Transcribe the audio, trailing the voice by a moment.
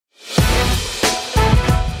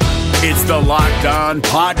It's the Locked On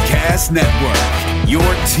Podcast Network, your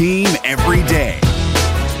team every day.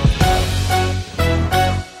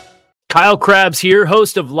 Kyle Krabs here,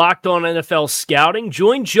 host of Locked On NFL Scouting.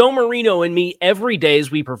 Join Joe Marino and me every day as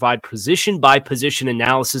we provide position-by-position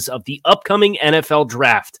analysis of the upcoming NFL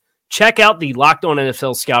Draft. Check out the Locked On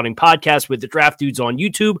NFL Scouting podcast with the Draft Dudes on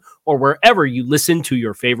YouTube or wherever you listen to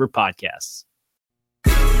your favorite podcasts.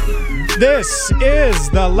 This is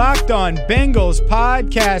the Locked On Bengals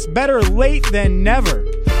podcast. Better late than never.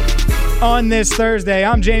 On this Thursday,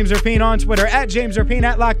 I'm James Rapine on Twitter, at James Rapine,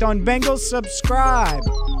 at Locked On Bengals. Subscribe.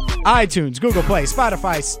 iTunes, Google Play,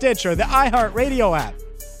 Spotify, Stitcher, the iHeartRadio app.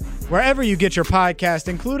 Wherever you get your podcast,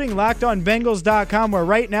 including LockedOnBengals.com, where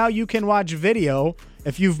right now you can watch video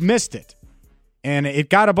if you've missed it. And it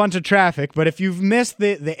got a bunch of traffic, but if you've missed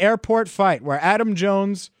the airport fight where Adam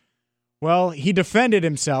Jones, well, he defended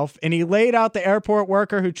himself and he laid out the airport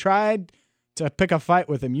worker who tried to pick a fight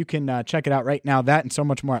with him. You can check it out right now. That and so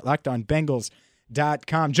much more at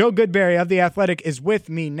LockedOnBengals.com. Joe Goodberry of The Athletic is with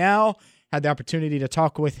me now. Had the opportunity to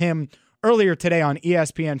talk with him earlier today on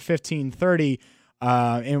ESPN 1530,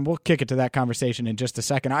 and we'll kick it to that conversation in just a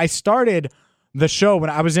second. I started the show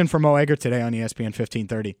when I was in for Mo Egger today on ESPN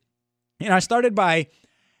 1530, and I started by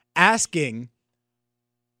asking,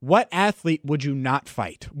 what athlete would you not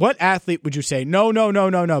fight? What athlete would you say, no?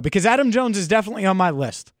 Because Adam Jones is definitely on my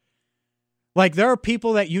list. Like, there are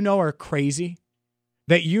people that you know are crazy,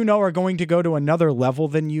 that you know are going to go to another level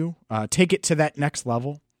than you, take it to that next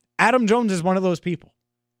level. Adam Jones is one of those people.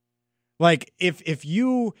 Like, if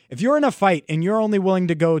you're in a fight and you're only willing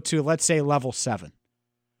to go to, let's say, level 7,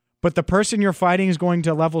 but the person you're fighting is going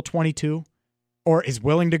to level 22 or is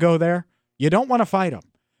willing to go there, you don't want to fight him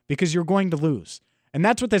because you're going to lose. And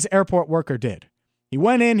that's what this airport worker did. He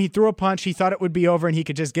went in, he threw a punch, he thought it would be over, and he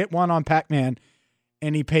could just get one on Pac-Man,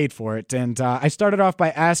 and he paid for it. And I started off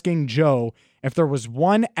by asking Joe if there was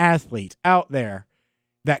one athlete out there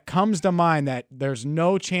that comes to mind that there's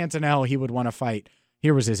no chance in hell he would want to fight.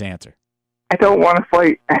 Here was his answer. I don't want to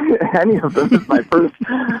fight any of them. Is my first.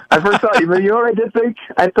 I first thought, you know what I did think?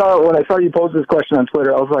 I thought when I saw you pose this question on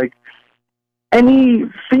Twitter, I was like, any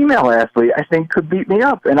female athlete I think could beat me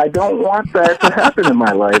up, and I don't want that to happen in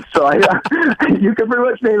my life. So you could pretty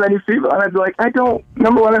much name any female, and I'd be like,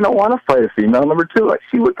 number one, I don't want to fight a female. Number two,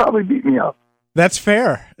 she would probably beat me up. That's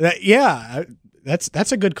fair.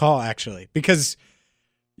 That's a good call, actually, because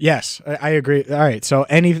yes, I agree. All right, so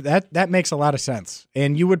that makes a lot of sense,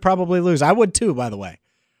 and you would probably lose. I would too, by the way.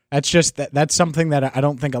 That's just that's something that I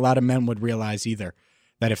don't think a lot of men would realize either.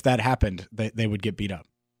 That if that happened, they would get beat up.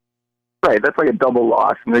 Right, that's like a double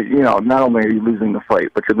loss. You know, not only are you losing the fight,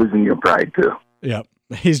 but you're losing your pride too. Yep.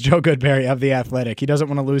 He's Joe Goodberry of The Athletic. He doesn't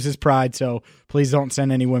want to lose his pride, so please don't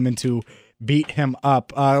send any women to beat him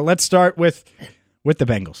up. Let's start with the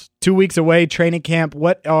Bengals. 2 weeks away, training camp.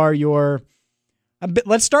 What are your...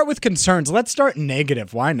 let's start with concerns. Let's start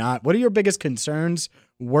negative. Why not? What are your biggest concerns,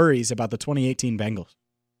 worries about the 2018 Bengals?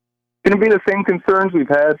 It's going to be the same concerns we've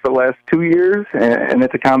had for the last 2 years, and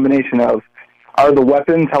it's a combination of, are the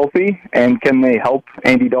weapons healthy, and can they help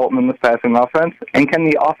Andy Dalton in this passing offense? And can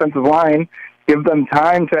the offensive line give them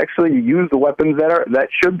time to actually use the weapons that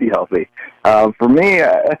should be healthy? For me,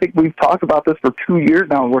 I think we've talked about this for 2 years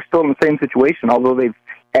now, and we're still in the same situation, although they've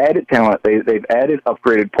added talent. They've added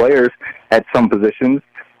upgraded players at some positions.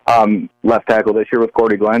 Left tackle this year with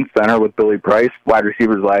Cordy Glenn, center with Billy Price, wide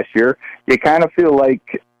receivers last year. You kind of feel like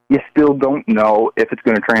you still don't know if it's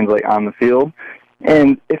going to translate on the field.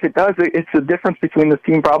 And if it does, it's the difference between this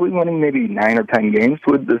team probably winning maybe 9 or 10 games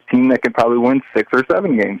with this team that could probably win 6 or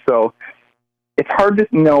 7 games. So it's hard to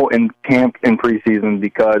know in camp and preseason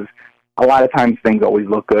because a lot of times things always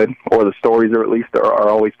look good, or the stories are at least are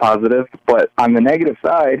always positive. But on the negative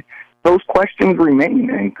side, those questions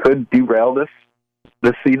remain and could derail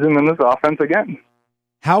this season and this offense again.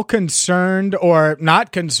 How concerned or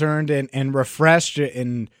not concerned and refreshed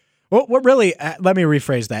and what really, let me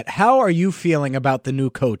rephrase that. How are you feeling about the new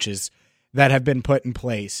coaches that have been put in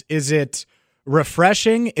place? Is it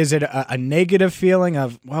refreshing? Is it a negative feeling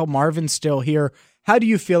of, well, Marvin's still here? How do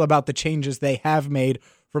you feel about the changes they have made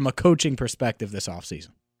from a coaching perspective this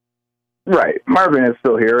offseason? Right. Marvin is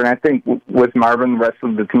still here, and I think with Marvin, the rest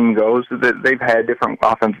of the team goes that they've had different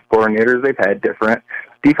offensive coordinators. They've had different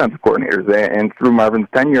defensive coordinators. And through Marvin's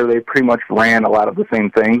tenure, they pretty much ran a lot of the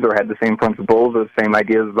same things or had the same principles or the same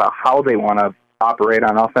ideas about how they want to operate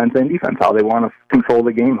on offense and defense, how they want to control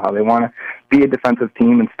the game, how they want to be a defensive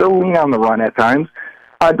team and still lean on the run at times.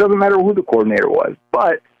 It doesn't matter who the coordinator was.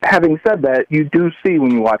 But having said that, you do see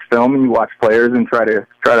when you watch film and you watch players and try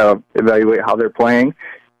to evaluate how they're playing,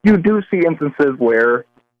 you do see instances where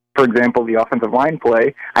for example, the offensive line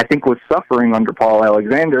play, I think was suffering under Paul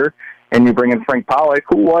Alexander, and you bring in Frank Pollock,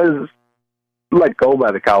 who was let go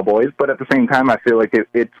by the Cowboys, but at the same time, I feel like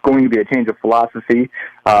it's going to be a change of philosophy,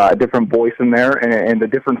 a different voice in there, and a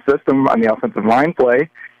different system on the offensive line play.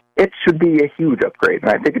 It should be a huge upgrade, and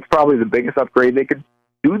I think it's probably the biggest upgrade they could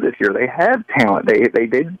do this year. They have talent. They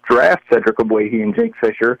did draft Cedric Ogbuehi and Jake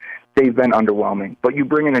Fisher. They've been underwhelming. But you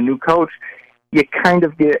bring in a new coach, you kind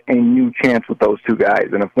of get a new chance with those two guys.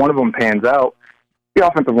 And if one of them pans out, the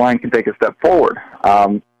offensive line can take a step forward.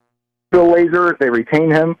 Bill Lazor, they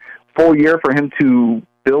retain him. Full year for him to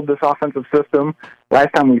build this offensive system. Last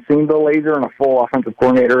time we've seen Bill Lazor in a full offensive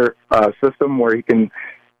coordinator system where he can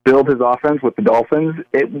build his offense with the Dolphins,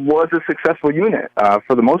 it was a successful unit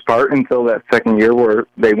for the most part until that second year where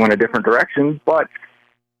they went a different direction. But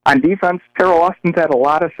on defense, Terrell Austin's had a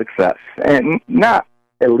lot of success, and not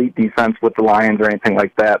elite defense with the Lions or anything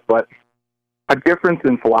like that, but a difference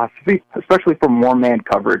in philosophy, especially for more man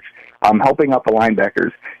coverage, helping out the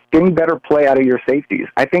linebackers, getting better play out of your safeties.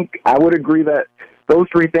 I think I would agree that those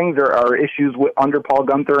three things are issues under Paul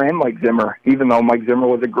Guenther and Mike Zimmer, even though Mike Zimmer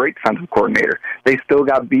was a great defensive coordinator. They still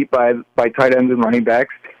got beat by tight ends and running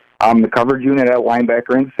backs. The coverage unit at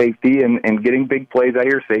linebacker and safety and getting big plays out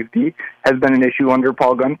of your safety has been an issue under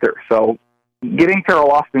Paul Guenther. So getting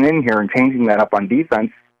Terrell Austin in here and changing that up on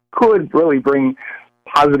defense could really bring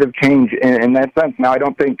positive change in that sense. Now, I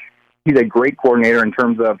don't think he's a great coordinator in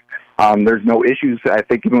terms of there's no issues. I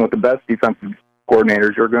think even with the best defensive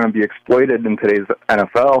coordinators, you're going to be exploited in today's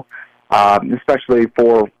NFL, especially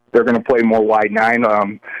they're going to play more wide nine,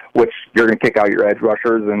 which you're going to kick out your edge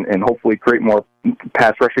rushers and hopefully create more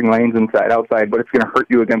pass rushing lanes inside, outside, but it's going to hurt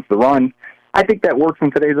you against the run. I think that works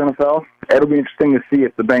in today's NFL. It'll be interesting to see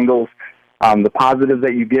if the Bengals, the positives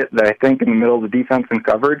that you get that I think in the middle of the defense and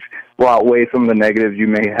coverage will outweigh some of the negatives you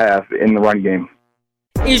may have in the run game.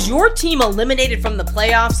 Is your team eliminated from the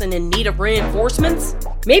playoffs and in need of reinforcements?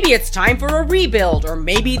 Maybe it's time for a rebuild, or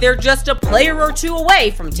maybe they're just a player or two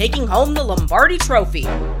away from taking home the Lombardi Trophy.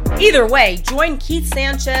 Either way, join Keith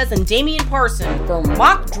Sanchez and Damian Parson for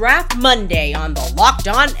Mock Draft Monday on the Locked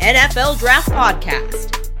On NFL Draft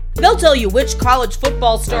Podcast. They'll tell you which college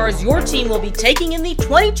football stars your team will be taking in the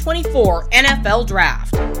 2024 NFL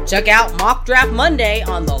Draft. Check out Mock Draft Monday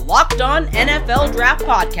on the Locked On NFL Draft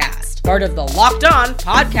Podcast, part of the Locked On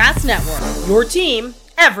Podcast Network. Your team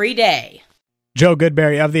every day. Joe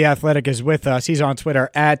Goodberry of The Athletic is with us. He's on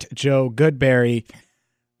Twitter at Joe Goodberry.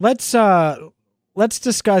 Let's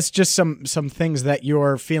discuss just some things that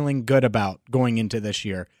you're feeling good about going into this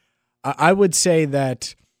year. I would say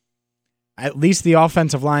that at least the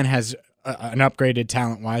offensive line has an upgraded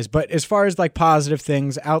talent-wise, but as far as like positive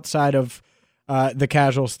things outside of the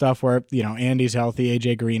casual stuff where, you know, Andy's healthy,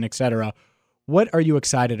 AJ Green, etc., what are you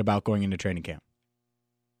excited about going into training camp?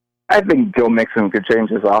 I think Joe Mixon could change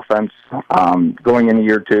his offense. Going into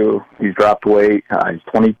year two, he's dropped weight. He's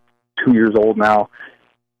 22 years old now.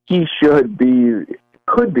 He could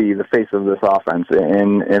be the face of this offense,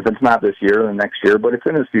 and if it's not this year, then next year. But it's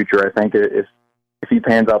in his future. I think if he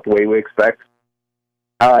pans out the way we expect,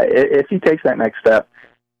 if he takes that next step,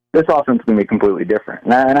 this offense is going to be completely different.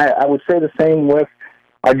 And I would say the same with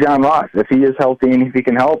John Ross. If he is healthy and if he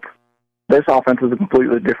can help, this offense is a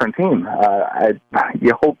completely different team.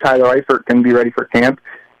 You hope Tyler Eifert can be ready for camp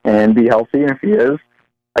and be healthy, and if he is,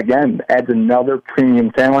 again, adds another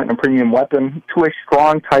premium talent and premium weapon to a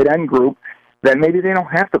strong tight end group that maybe they don't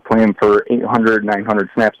have to play him for 800, 900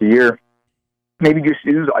 snaps a year. Maybe just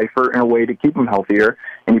use Eifert in a way to keep him healthier,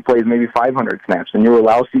 and he plays maybe 500 snaps, and you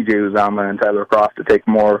allow C.J. Uzomah and Tyler Croft to take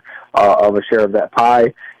more of a share of that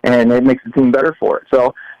pie, and it makes the team better for it.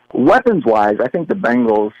 So weapons-wise, I think the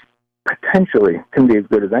Bengals potentially can be as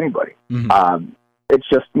good as anybody. Mm-hmm. It's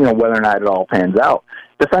just, whether or not it all pans out.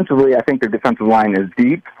 Defensively, I think their defensive line is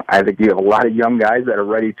deep. I think you have a lot of young guys that are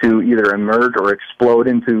ready to either emerge or explode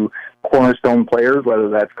into cornerstone players, whether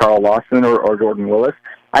that's Carl Lawson or Jordan Willis.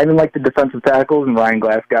 I even like the defensive tackles and Ryan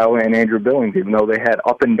Glasgow and Andrew Billings, even though they had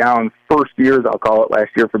up and down first years, I'll call it,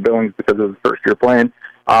 last year for Billings because of the first year playing.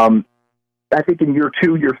 I think in year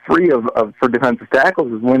 2, year 3 for defensive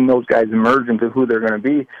tackles is when those guys emerge into who they're going to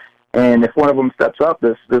be. And if one of them steps up,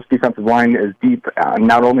 this defensive line is deep,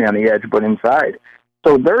 not only on the edge, but inside.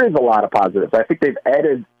 So there is a lot of positives. I think they've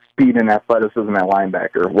added speed and athleticism at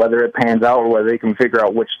linebacker. Whether it pans out or whether they can figure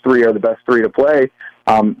out which 3 are the best 3 to play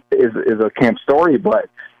is a camp story. But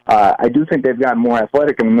I do think they've gotten more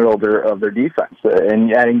athletic in the middle of their defense.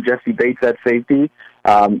 And adding Jesse Bates at safety,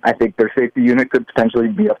 I think their safety unit could potentially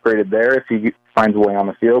be upgraded there if he finds a way on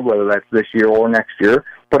the field, whether that's this year or next year.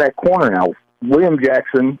 But at corner now, William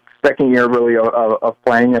Jackson, second year really of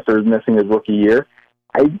playing after missing his rookie year.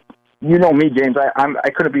 You know me, James. I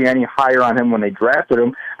couldn't be any higher on him when they drafted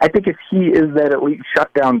him. I think if he is that elite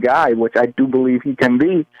shutdown guy, which I do believe he can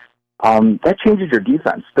be, that changes your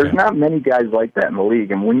defense. There's not many guys like that in the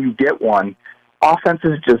league, and when you get one,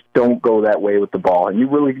 offenses just don't go that way with the ball, and you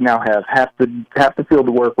really now have half the field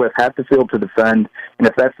to work with, half the field to defend, and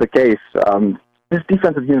if that's the case, this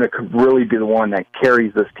defensive unit could really be the one that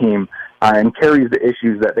carries this team and carries the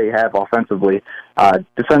issues that they have offensively.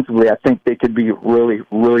 Defensively, I think they could be really,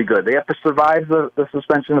 really good. They have to survive the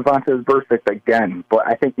suspension of Vontaze Burfict again, but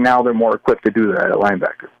I think now they're more equipped to do that at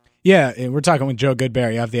linebacker. Yeah, we're talking with Joe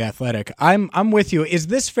Goodberry of The Athletic. I'm with you. Is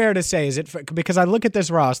this fair to say? Is it because I look at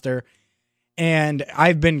this roster, and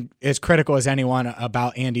I've been as critical as anyone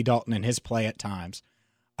about Andy Dalton and his play at times.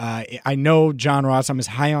 I know John Ross, I'm as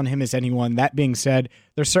high on him as anyone. That being said,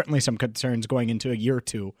 there's certainly some concerns going into a year or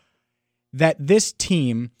two that this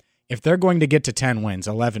team, if they're going to get to 10 wins,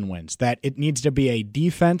 11 wins, that it needs to be a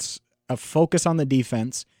defense, a focus on the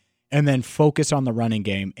defense, and then focus on the running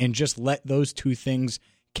game, and just let those two things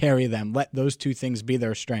carry them. Let those two things be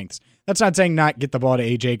their strengths. That's not saying not get the ball to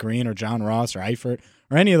A.J. Green or John Ross or Eifert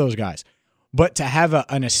or any of those guys, but to have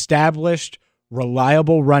an established,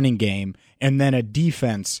 reliable running game and then a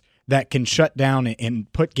defense that can shut down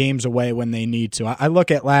and put games away when they need to. I look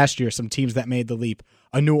at last year, some teams that made the leap.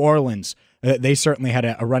 New Orleans, they certainly had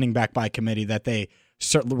a running back by committee that they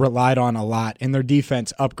certainly relied on a lot, and their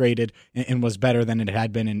defense upgraded and was better than it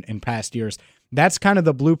had been in past years. That's kind of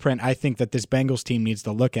the blueprint I think that this Bengals team needs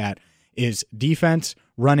to look at is defense,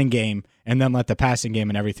 running game, and then let the passing game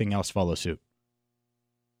and everything else follow suit.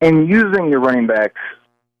 And using your running backs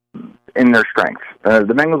in their strengths.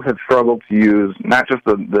 The Bengals have struggled to use not just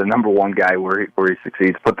the number one guy where he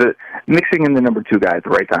succeeds, but mixing in the number two guy at the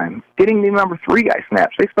right time. Getting the number three guy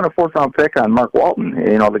snaps. They spent a fourth-round pick on Mark Walton.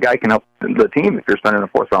 The guy can help the team if you're spending a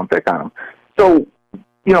fourth-round pick on him. So,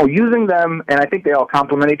 using them, and I think they all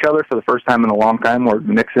complement each other for the first time in a long time, where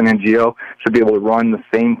Mixon and Gio should be able to run the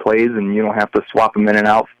same plays, and you don't have to swap them in and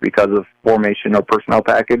out because of formation or personnel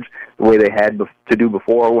package, the way they had to do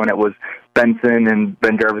before when it was Benson and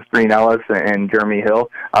Ben Jarvis Green Ellis and Jeremy Hill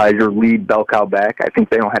as your lead bell cow back. I think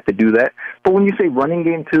they don't have to do that. But when you say running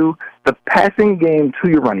game too, the passing game to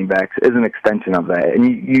your running backs is an extension of that. And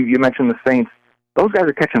you mentioned the Saints. Those guys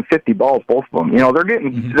are catching 50 balls, both of them. They're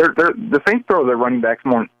getting the Saints throw their running backs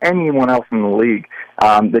more than anyone else in the league.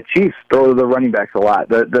 The Chiefs throw their running backs a lot.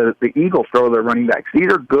 The Eagles throw their running backs. These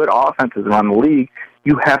are good offenses around the league.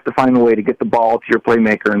 You have to find a way to get the ball to your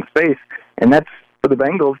playmaker in space, and that's for the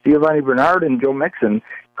Bengals. Giovanni Bernard and Joe Mixon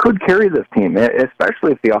could carry this team,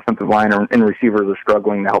 especially if the offensive line and receivers are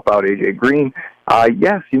struggling to help out A.J. Green.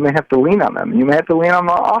 Yes, you may have to lean on them. You may have to lean on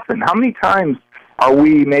them often. How many times are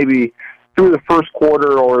we maybe through the first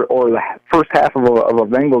quarter or the first half of a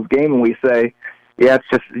Bengals game and we say, yeah, it's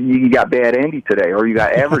just you got bad Andy today or you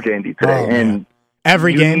got average Andy today. And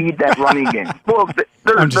every game you need that running game. Well,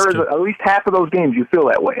 there's at least half of those games you feel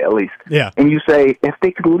that way, at least. Yeah. And you say, if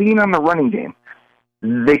they could lean on the running game,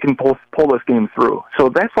 they can pull this game through. So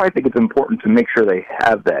that's why I think it's important to make sure they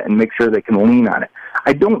have that and make sure they can lean on it.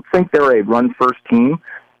 I don't think they're a run-first team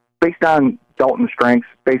based on Dalton's strengths,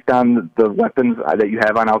 based on the weapons that you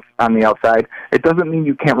have on the outside. It doesn't mean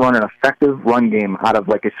you can't run an effective run game out of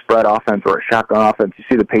like a spread offense or a shotgun offense. You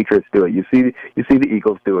see the Patriots do it. You see the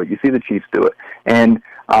Eagles do it. You see the Chiefs do it. And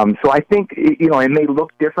so I think it may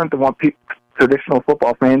look different than what traditional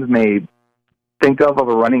football fans may think of a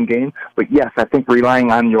running game, but yes, I think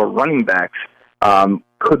relying on your running backs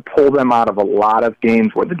could pull them out of a lot of games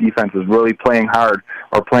where the defense is really playing hard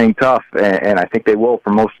or playing tough, and I think they will for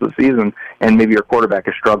most of the season, and maybe your quarterback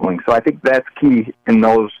is struggling. So I think that's key in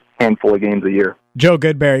those handful of games a year. Joe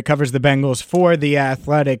Goodberry covers the Bengals for The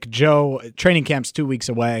Athletic. Joe, training camp's 2 weeks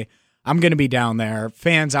away. I'm going to be down there.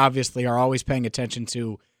 Fans obviously are always paying attention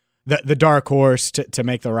to the dark horse to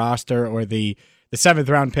make the roster or the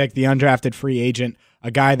seventh-round pick, the undrafted free agent,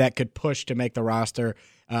 a guy that could push to make the roster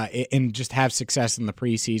and just have success in the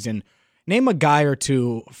preseason. Name a guy or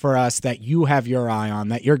two for us that you have your eye on,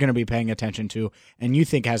 that you're going to be paying attention to, and you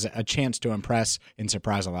think has a chance to impress and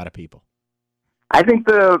surprise a lot of people. I think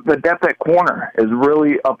the depth at corner is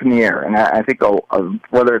really up in the air, and I think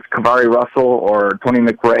whether it's Kavari Russell or Tony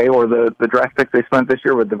McRae or the draft picks they spent this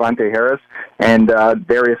year with Devontae Harris and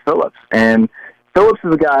Darius Phillips. And Phillips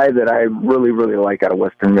is a guy that I really, really like out of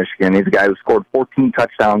Western Michigan. He's a guy who scored 14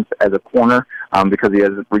 touchdowns as a corner because he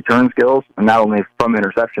has return skills, not only from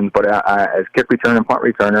interceptions, but as kick return and punt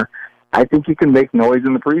returner. I think he can make noise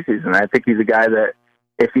in the preseason. I think he's a guy that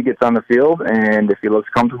if he gets on the field and if he looks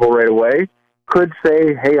comfortable right away, could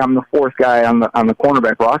say, hey, I'm the fourth guy on the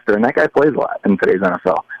cornerback roster, and that guy plays a lot in today's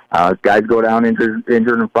NFL. Guys go down injured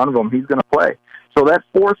in front of him, he's going to play. So that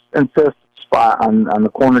fourth and fifth spot on the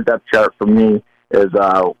corner depth chart for me is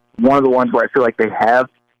one of the ones where I feel like they have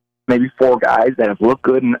maybe four guys that have looked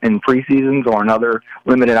good in preseasons or in other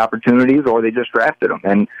limited opportunities, or they just drafted them.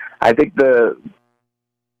 And I think the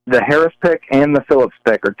Harris pick and the Phillips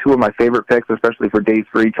pick are two of my favorite picks, especially for day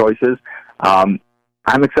 3 choices.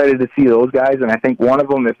 I'm excited to see those guys, and I think one of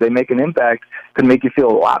them, if they make an impact, could make you feel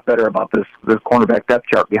a lot better about this cornerback depth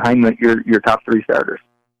chart behind your top 3 starters.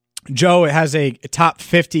 Joe has a top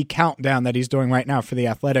 50 countdown that he's doing right now for The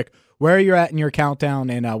Athletic. Where are you at in your countdown,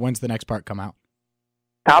 and when's the next part come out?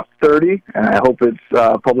 Top 30, and I hope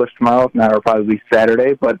it's published tomorrow. If not, it'll probably be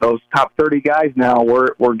Saturday. But those top 30 guys now,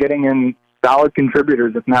 we're getting in solid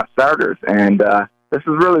contributors, if not starters. And this is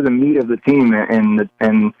really the meat of the team,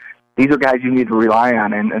 and these are guys you need to rely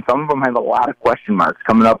on, and some of them have a lot of question marks.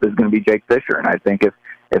 Coming up is going to be Jake Fisher, and I think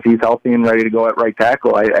if he's healthy and ready to go at right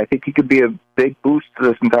tackle, I think he could be a big boost to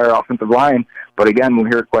this entire offensive line. But again, we're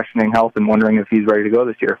here questioning health and wondering if he's ready to go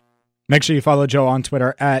this year. Make sure you follow Joe on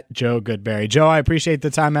Twitter at Joe Goodberry. Joe, I appreciate the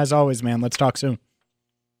time as always, man. Let's talk soon.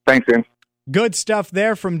 Thanks, James. Good stuff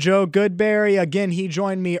there from Joe Goodberry. Again, he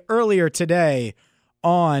joined me earlier today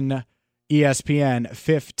on ESPN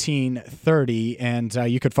 1530, and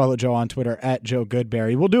you could follow Joe on Twitter at Joe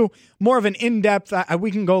Goodberry. We'll do more of an in-depth,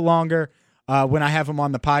 we can go longer when I have him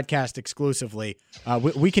on the podcast exclusively.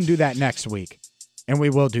 We can do that next week, and we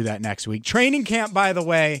will do that next week. Training camp, by the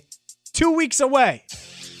way, 2 weeks away.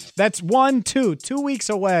 That's 2 weeks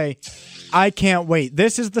away. I can't wait.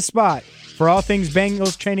 This is the spot for all things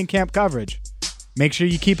Bengals training camp coverage. Make sure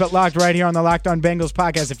you keep it locked right here on the Locked On Bengals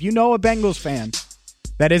podcast. If you know a Bengals fan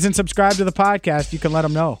that isn't subscribed to the podcast, you can let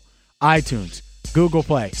them know. iTunes, Google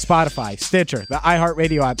Play, Spotify, Stitcher, the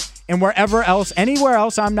iHeartRadio app, and wherever else, anywhere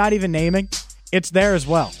else I'm not even naming, it's there as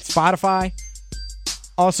well. Spotify,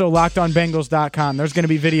 also LockedOnBengals.com. There's going to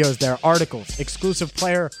be videos there, articles, exclusive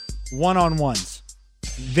player one-on-ones,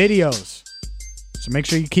 videos. So make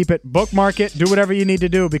sure you keep it, bookmark it, do whatever you need to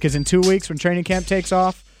do, because in 2 weeks when training camp takes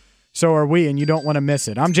off, so are we, and you don't want to miss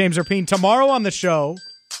it. I'm James Rapien. Tomorrow on the show,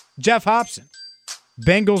 Jeff Hobson.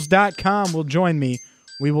 Bengals.com will join me.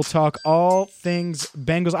 We will talk all things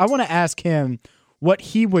Bengals. I want to ask him what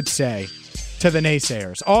he would say to the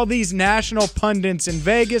naysayers. All these national pundits in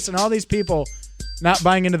Vegas and all these people not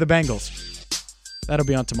buying into the Bengals. That'll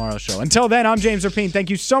be on tomorrow's show. Until then, I'm James Rapien. Thank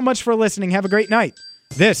you so much for listening. Have a great night.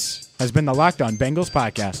 This has been the Locked On Bengals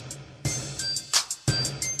podcast.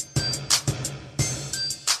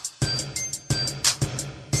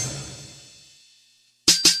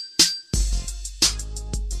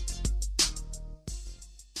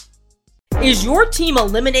 Is your team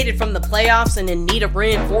eliminated from the playoffs and in need of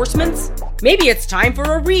reinforcements? Maybe it's time for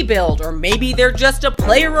a rebuild, or maybe they're just a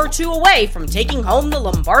player or two away from taking home the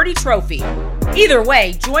Lombardi Trophy. Either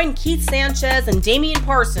way, join Keith Sanchez and Damian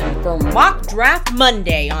Parson for Mock Draft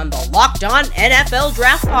Monday on the Locked On NFL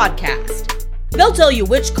Draft Podcast. They'll tell you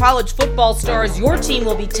which college football stars your team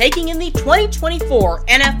will be taking in the 2024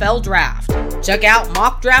 NFL Draft. Check out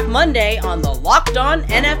Mock Draft Monday on the Locked On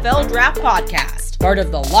NFL Draft Podcast, part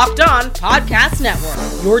of the Locked On Podcast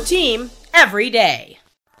Network, your team every day.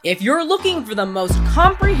 If you're looking for the most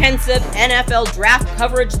comprehensive NFL draft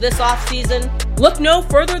coverage this offseason, look no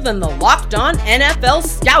further than the Locked On NFL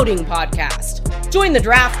Scouting Podcast. Join the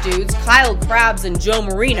draft dudes, Kyle Krabs and Joe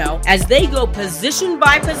Marino, as they go position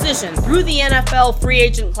by position through the NFL free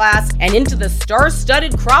agent class and into the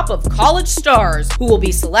star-studded crop of college stars who will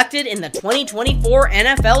be selected in the 2024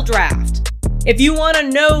 NFL Draft. If you want to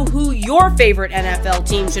know who your favorite NFL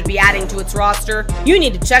team should be adding to its roster, you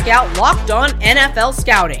need to check out Locked On NFL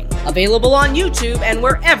Scouting, available on YouTube and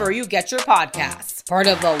wherever you get your podcasts. Part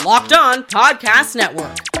of the Locked On Podcast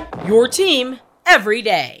Network, your team every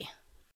day.